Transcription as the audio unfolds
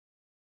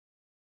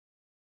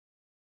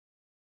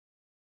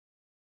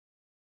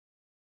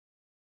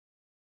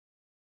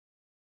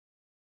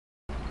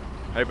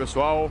Aí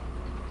pessoal,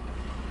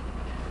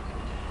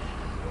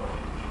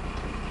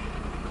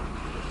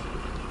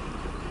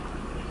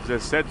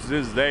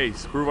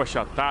 (17.210) curva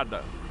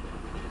achatada,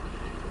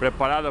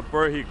 preparada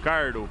por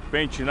Ricardo,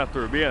 Pente na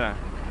turbina,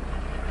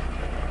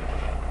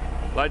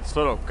 lá de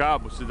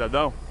Sorocaba, o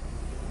cidadão.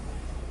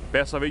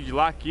 Peça veio de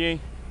lá aqui,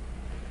 hein?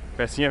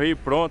 Pecinha veio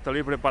pronta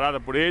ali, preparada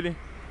por ele.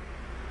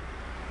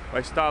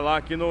 Vai estar lá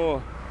aqui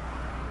no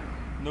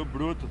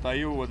bruto, tá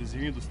aí o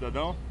adesivinho do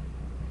cidadão.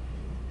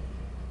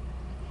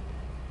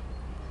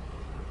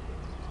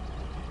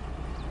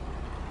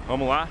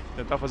 Vamos lá,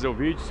 tentar fazer o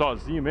vídeo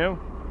sozinho mesmo,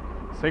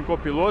 sem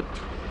copiloto.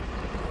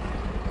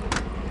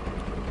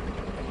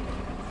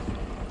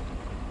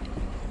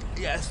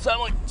 E é só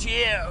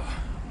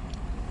motivo.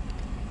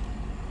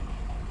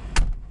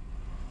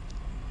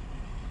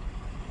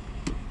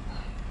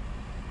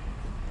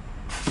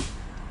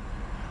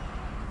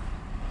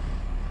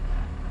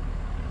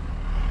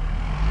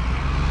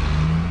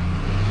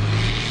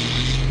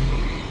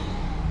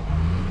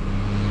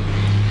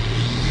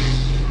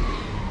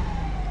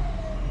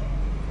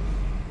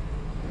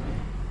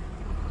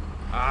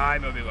 Ai,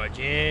 meu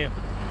bigodinho.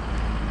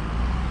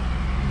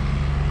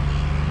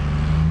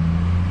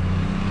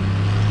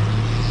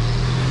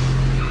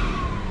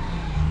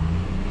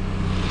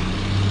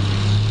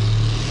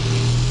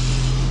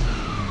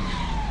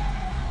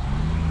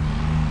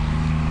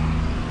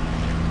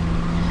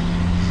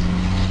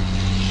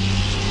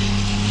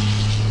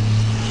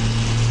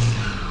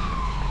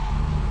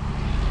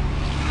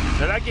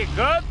 Será que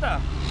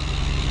canta?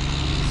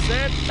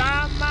 Cê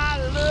tá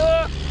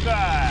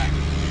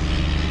maluca?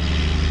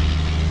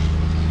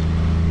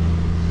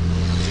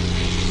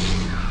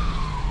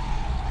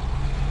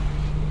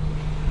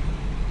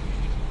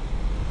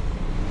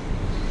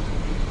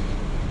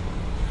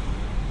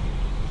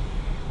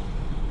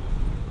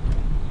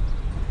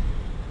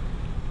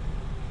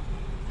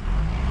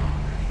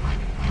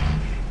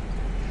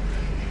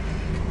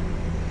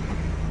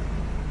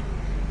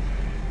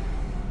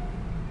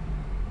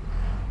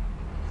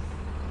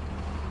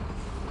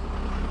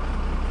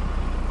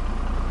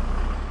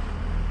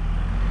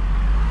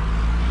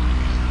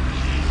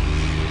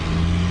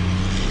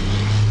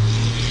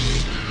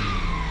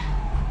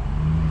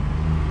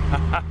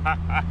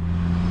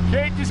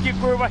 Quem diz que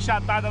curva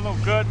achatada não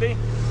canta, hein?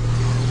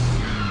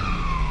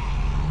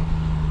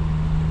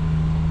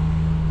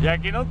 E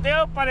aqui não tem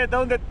o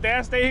paredão de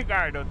testa, hein,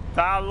 Ricardo?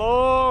 Tá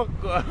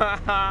louco?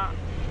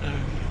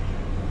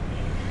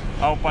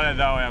 Olha o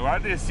paredão, hein? Agora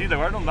descida,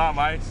 agora não dá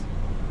mais.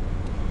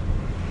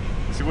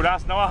 Segurar,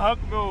 senão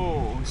arranco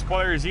meu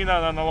spoilerzinho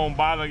na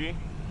lombada aqui.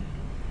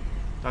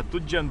 Tá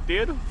tudo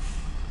dianteiro.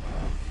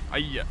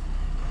 Aí, ó.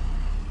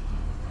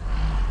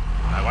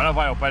 Agora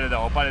vai o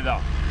paredão, o paredão.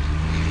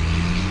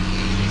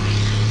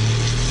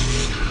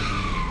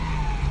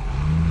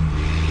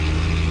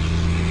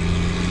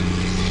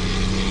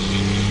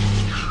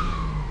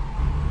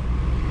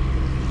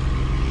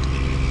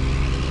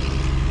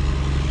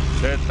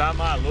 Você tá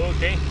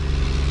maluco, hein?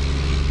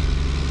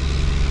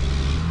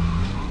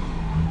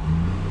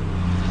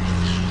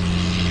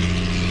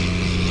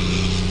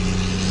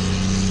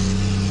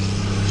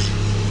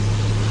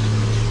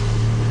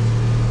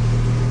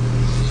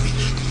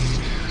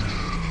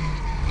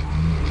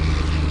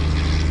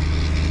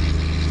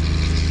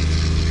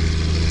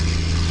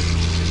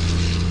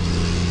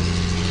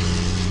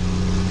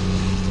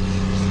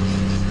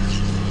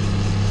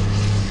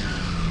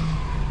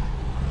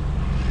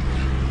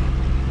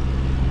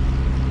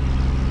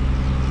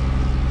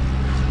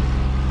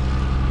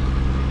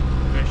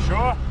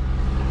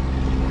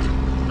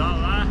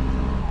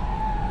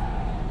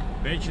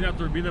 Pente na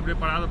turbina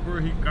preparada por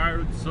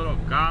Ricardo de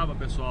Sorocaba,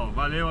 pessoal.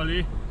 Valeu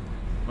ali.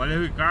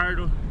 Valeu,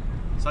 Ricardo.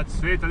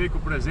 Satisfeito ali com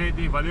o presente,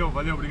 hein? Valeu,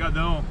 valeu,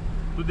 obrigadão.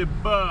 Tudo de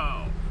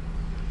bom.